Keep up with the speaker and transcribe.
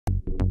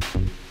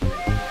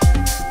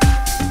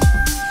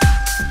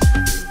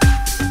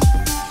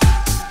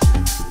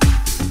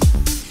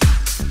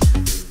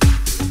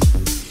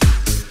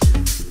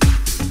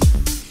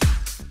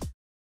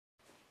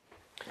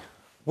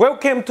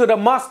Welcome to the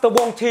Master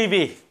Wong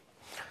TV,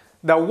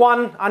 the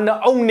one and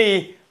the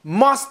only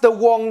Master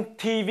Wong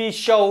TV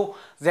show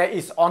that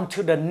is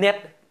onto the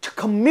net to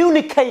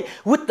communicate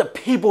with the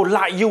people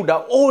like you, the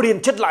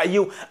audience just like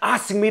you,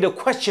 asking me the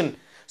question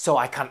so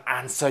I can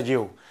answer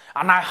you.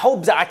 And I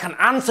hope that I can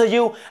answer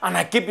you and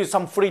I give you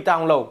some free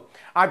download.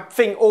 I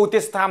think all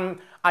this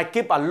time I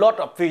give a lot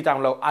of free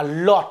download,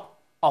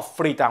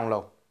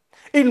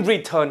 In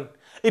return,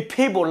 if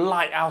people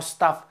like our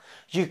stuff,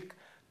 you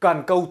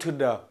can go to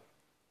the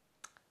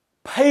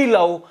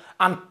payload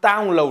and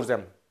download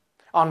them.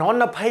 And on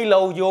the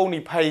payload, you only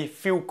pay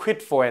few quid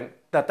for it,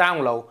 the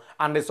download.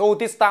 And there's all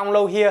this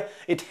download here,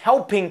 it's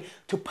helping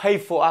to pay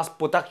for us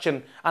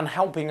production and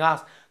helping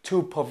us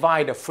to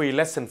provide a free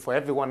lesson for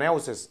everyone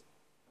else's.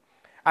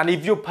 And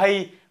if you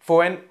pay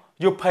for it,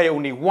 you pay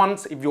only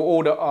once if you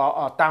order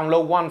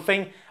download one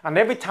thing. And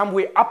every time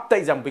we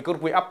update them,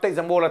 because we update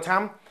them all the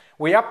time,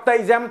 we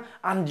update them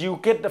and you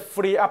get the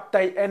free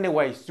update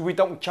anyway. So we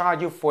don't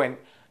charge you for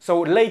it.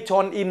 So later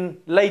on,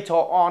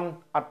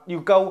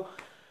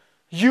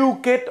 you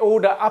get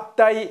all the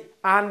update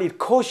and it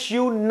costs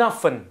you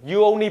nothing.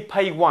 You only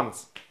pay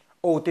once.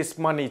 All this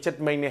money just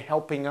mainly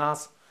helping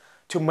us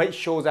to make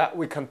sure that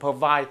we can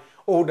provide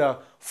all the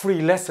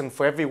free lessons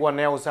for everyone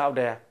else out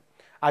there.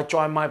 I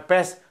try my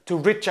best to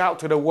reach out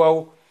to the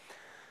world,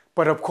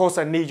 but of course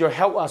I need your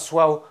help as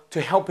well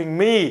to helping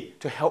me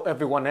to help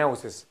everyone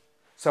else's.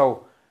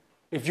 So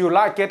if you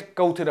like it,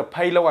 go to the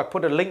payload. I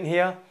put a link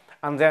here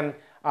and then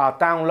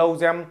download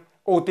them,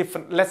 all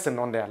different lessons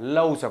on there,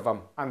 loads of them,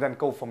 and then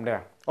go from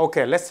there.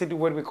 Okay, let's see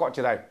what we got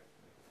today.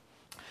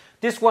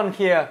 This one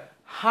here,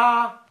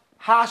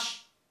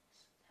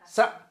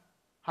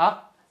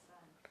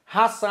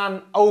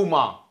 Hassan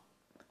Omar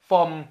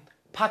from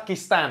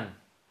Pakistan.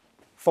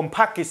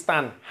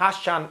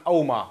 Hassan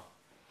Omar.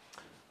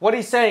 What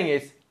he's saying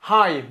is,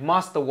 "Hi,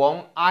 Master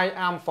Wong. I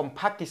am from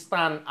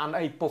Pakistan and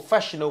a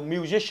professional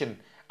musician.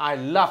 I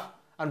love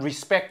and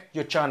respect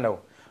your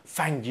channel.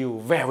 Thank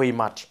you very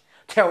much.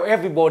 Tell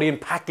everybody in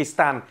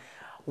Pakistan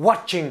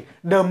watching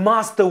the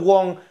Master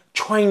Wong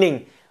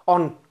training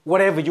on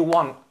whatever you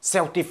want,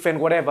 self-defense,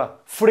 whatever,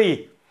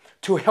 free,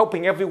 to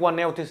helping everyone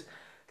else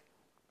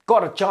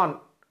got a chance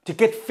to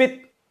get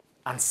fit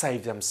and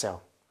save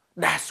themselves."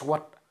 That's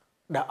what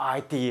the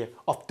idea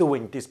of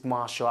doing this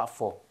martial art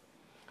for.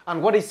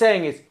 And what he's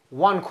saying is,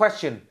 one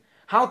question: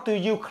 how do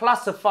you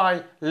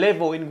classify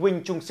level in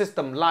Wing Chun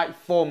system, like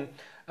from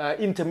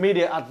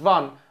intermediate,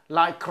 advanced,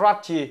 like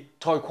karate,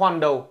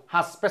 taekwondo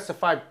has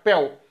specified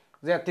belt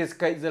that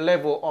indicates the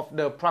level of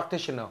the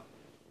practitioner?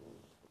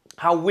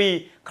 How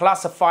we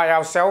classify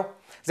ourselves?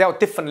 There are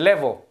different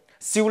levels.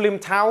 Siu Lim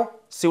Tao,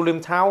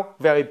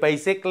 very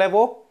basic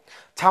level.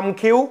 Tam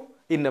Kiu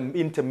in the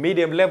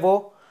intermediate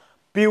level.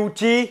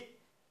 Beauty,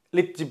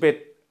 little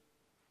bit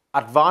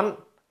advanced,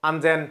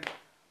 and then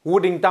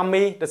wooden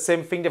dummy, the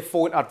same thing, the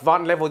full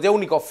advanced level. They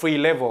only got 3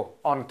 levels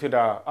onto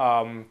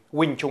the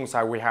Wing Chun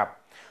side we have.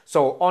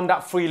 So on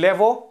that 3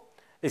 level,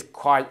 it's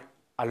quite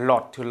a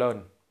lot to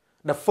learn.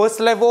 The first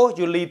level,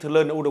 you need to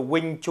learn all the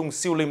Wing Chun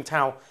Siu Lim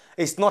Tao.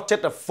 It's not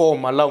just the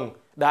form alone.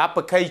 The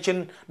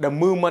application, the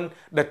movement,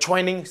 the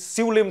training.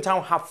 Siu Lim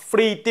Tao have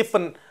 3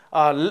 different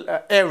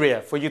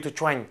areas for you to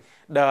train.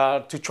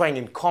 To train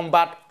in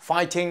combat,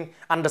 fighting,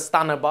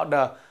 understand about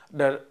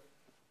the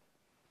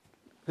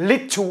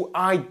little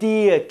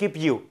idea give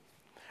you.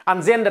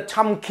 And then the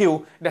Tam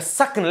Kiu, the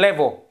second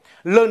level,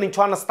 learning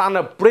to understand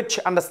a bridge,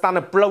 understand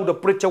to blow the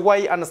bridge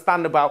away,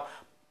 understand about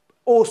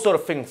all sort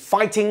of things,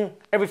 fighting,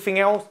 everything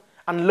else,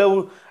 and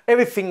learn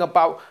everything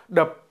about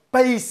the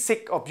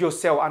basic of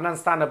yourself and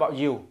understand about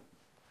you.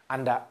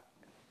 And the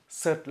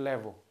third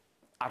level,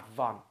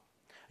 advanced.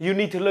 You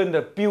need to learn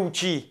the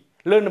beauty,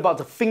 learn about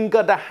the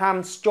finger, the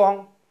hand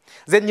strong.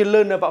 Then you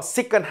learn about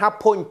second half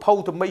point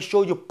pole to make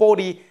sure your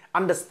body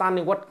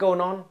understanding what's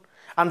going on.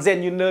 And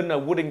then you learn a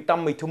wooden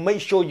dummy to make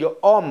sure your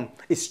arm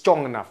is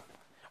strong enough.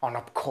 And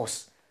of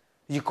course,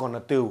 you're gonna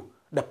do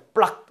the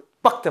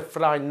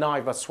butterfly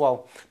knife as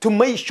well to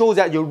make sure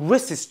that your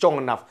wrist is strong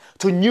enough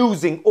to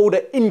using all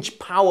the inch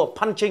power,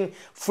 punching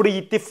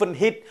 3 different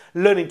hits,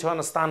 learning to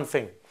understand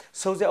things.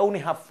 So they only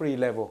have 3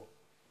 levels.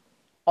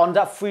 On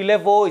that 3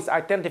 level is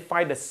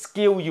identify the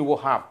skill you will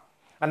have.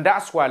 And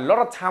that's why a lot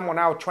of time on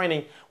our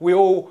training, we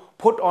all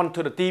put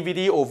onto the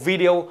DVD or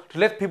video to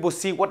let people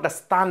see what the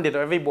standard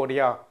of everybody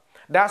are.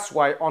 That's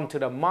why onto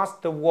the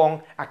Master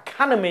Wong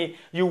Academy,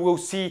 you will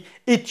see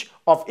each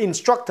of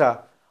instructor,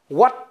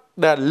 what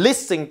they're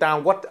listing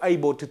down, what they're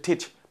able to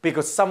teach.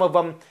 Because some of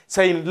them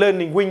say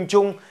learning Wing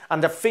Chun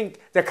and they think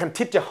they can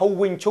teach the whole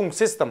Wing Chun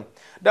system.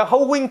 The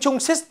whole Wing Chun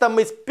system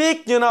is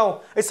big, you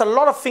know. It's a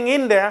lot of things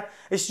in there.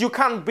 You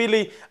can't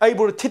really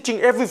able to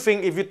teaching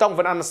everything if you don't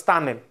even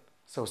understand it.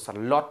 So it's a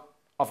lot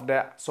of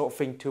that sort of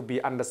thing to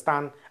be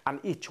understand, and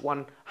each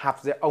one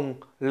has their own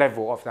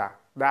level of that.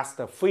 That's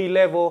the 3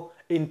 level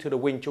into the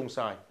Wing Chun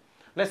side.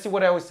 Let's see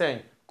what I was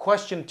saying.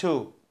 Question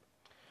 2.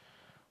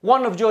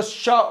 One of your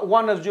side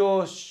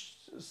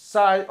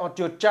of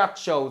your chat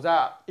shows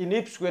that in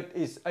Ipswich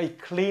is a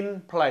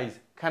clean place.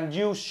 Can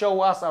you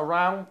show us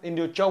around in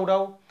your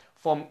judo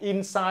from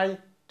inside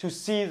to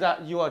see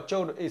that your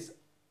judo is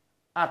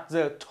at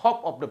the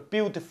top of the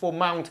beautiful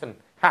mountain?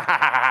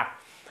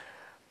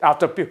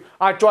 After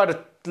I try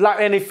to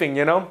like anything,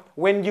 you know.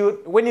 When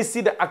you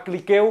see the ugly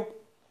girl,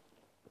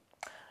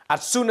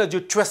 as soon as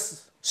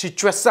she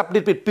dress up a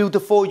little bit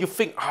beautiful, you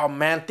think, oh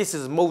man, this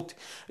is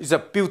a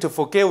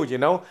beautiful girl, you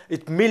know.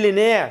 It's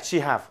millionaire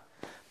she have.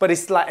 But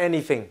it's like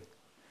anything.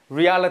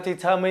 Reality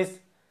term is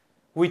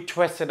we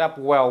dress it up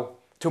well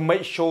to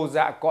make sure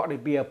that got to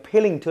be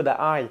appealing to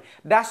the eye.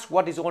 That's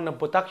what is on the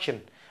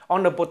production.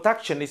 On the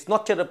production, it's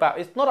not just about,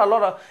 it's not a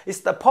lot of, it's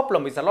the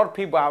problem is a lot of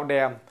people out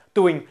there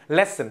doing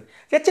lesson.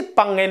 They just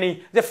bang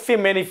they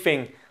film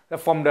anything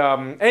from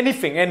the,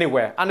 anything,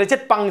 anywhere. And they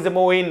just bang them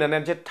all in and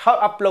then just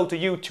upload to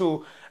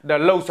YouTube the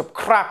loads of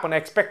crap and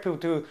expect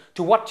people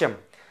to watch them.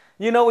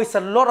 You know, it's a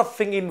lot of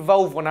things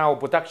involved in our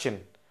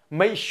production.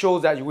 Make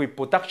sure that we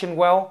production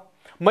well.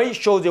 Make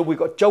sure that we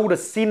got show the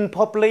scene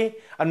properly.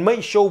 And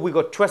make sure we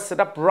got dress it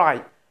up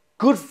right.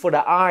 Good for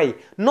the eye.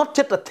 Not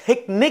just the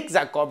techniques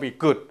that got to be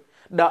good.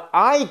 The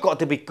eye got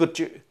to be good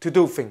to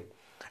do things.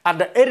 And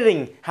the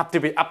editing have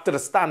to be up to the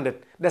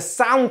standard. The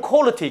sound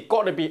quality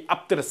got to be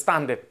up to the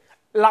standard.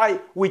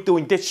 Like we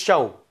doing this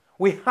show.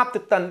 We have to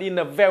done in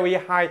a very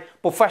high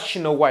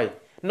professional way.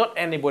 Not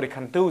anybody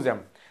can do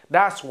them.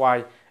 That's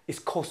why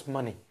it costs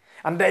money.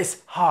 And that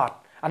is hard.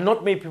 And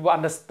not many people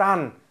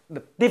understand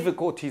the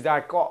difficulties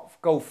I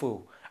go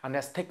through. And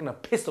that's taking a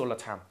piss all the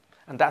time.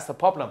 And that's the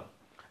problem.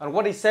 And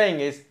what he's saying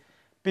is,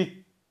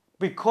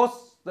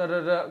 because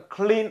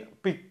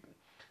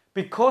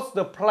because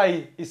the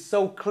play is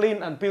so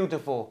clean and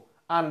beautiful,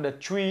 and the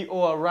tree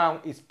all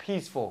around is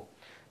peaceful.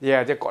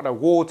 Yeah, they got the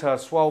water,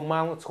 swell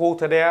mountains,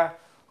 water there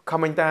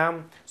coming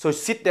down. So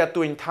sit there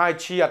doing Tai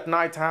Chi at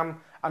night time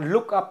and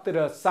look up to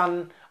the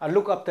sun and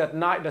look up to at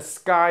night the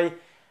sky.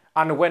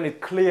 And when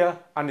it's clear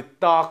and it's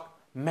dark,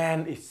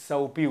 man, it's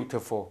so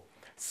beautiful.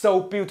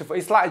 So beautiful.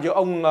 It's like your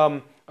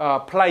own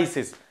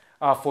places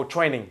for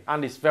training,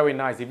 and it's very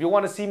nice. If you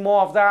want to see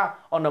more of that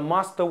on the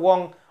Master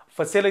Wong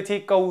facility,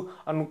 go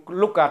and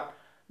look at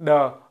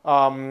the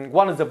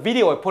one of the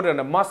video I put on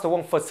the Master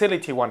Wong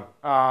facility one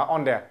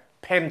on there.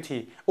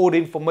 Plenty, all the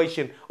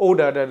information, all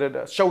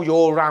the show you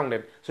all around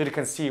it, so you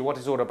can see what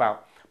it's all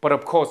about. But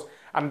of course,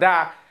 and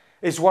that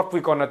is what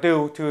we're gonna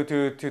do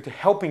to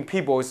helping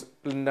people. Is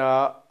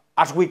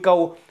as we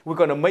go, we're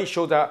gonna make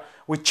sure that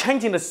we're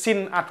changing the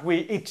scene at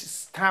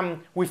each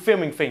time we're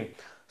filming things,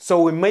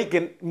 so we make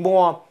it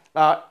more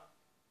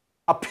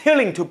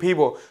appealing to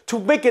people, to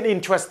make it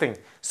interesting.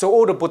 So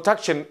all the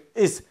production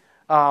is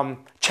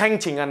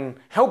changing and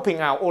helping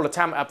out all the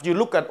time. If you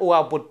look at all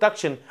our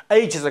production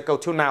ages ago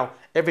to now,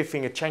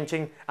 everything is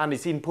changing and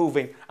it's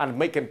improving and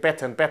making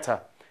better and better.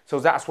 So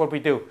that's what we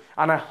do.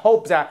 And I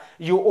hope that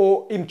you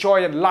all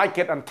enjoy it, like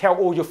it, and tell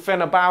all your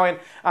friends about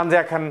it, and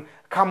they can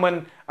come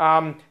and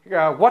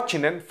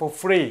watching it for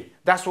free.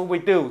 That's what we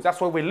do.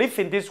 That's why we live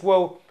in this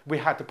world. We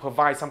have to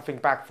provide something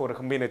back for the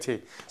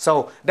community.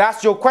 So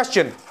that's your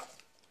question.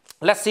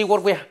 Let's see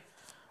what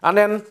and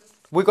then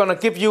we're gonna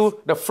give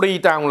you the free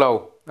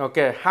download.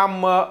 Okay,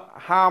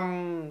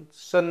 Hamson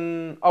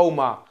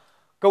Omar.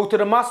 Go to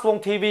the Master Wong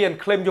TV and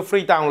claim your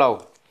free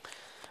download.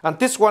 And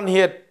this one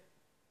here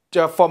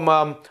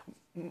from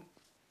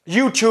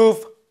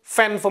YouTube,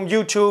 fan from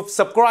YouTube,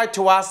 subscribe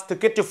to us to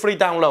get your free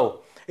download.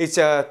 It's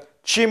a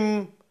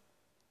Chim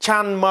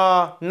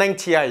Chanma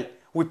 98.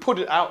 We put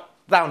it out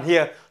down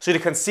here so you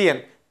can see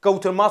it. Go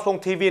to the Master Wong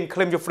TV and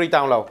claim your free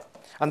download.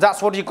 And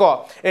that's what you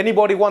got.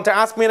 Anybody want to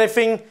ask me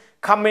anything,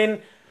 come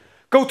in.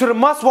 Go to the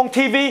Master Wong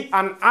TV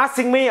and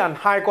asking me, and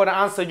I'm going to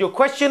answer your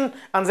question,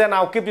 and then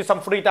I'll give you some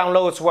free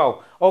download as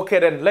well. Okay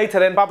then, later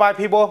then, bye-bye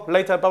people.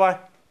 Later,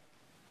 bye-bye.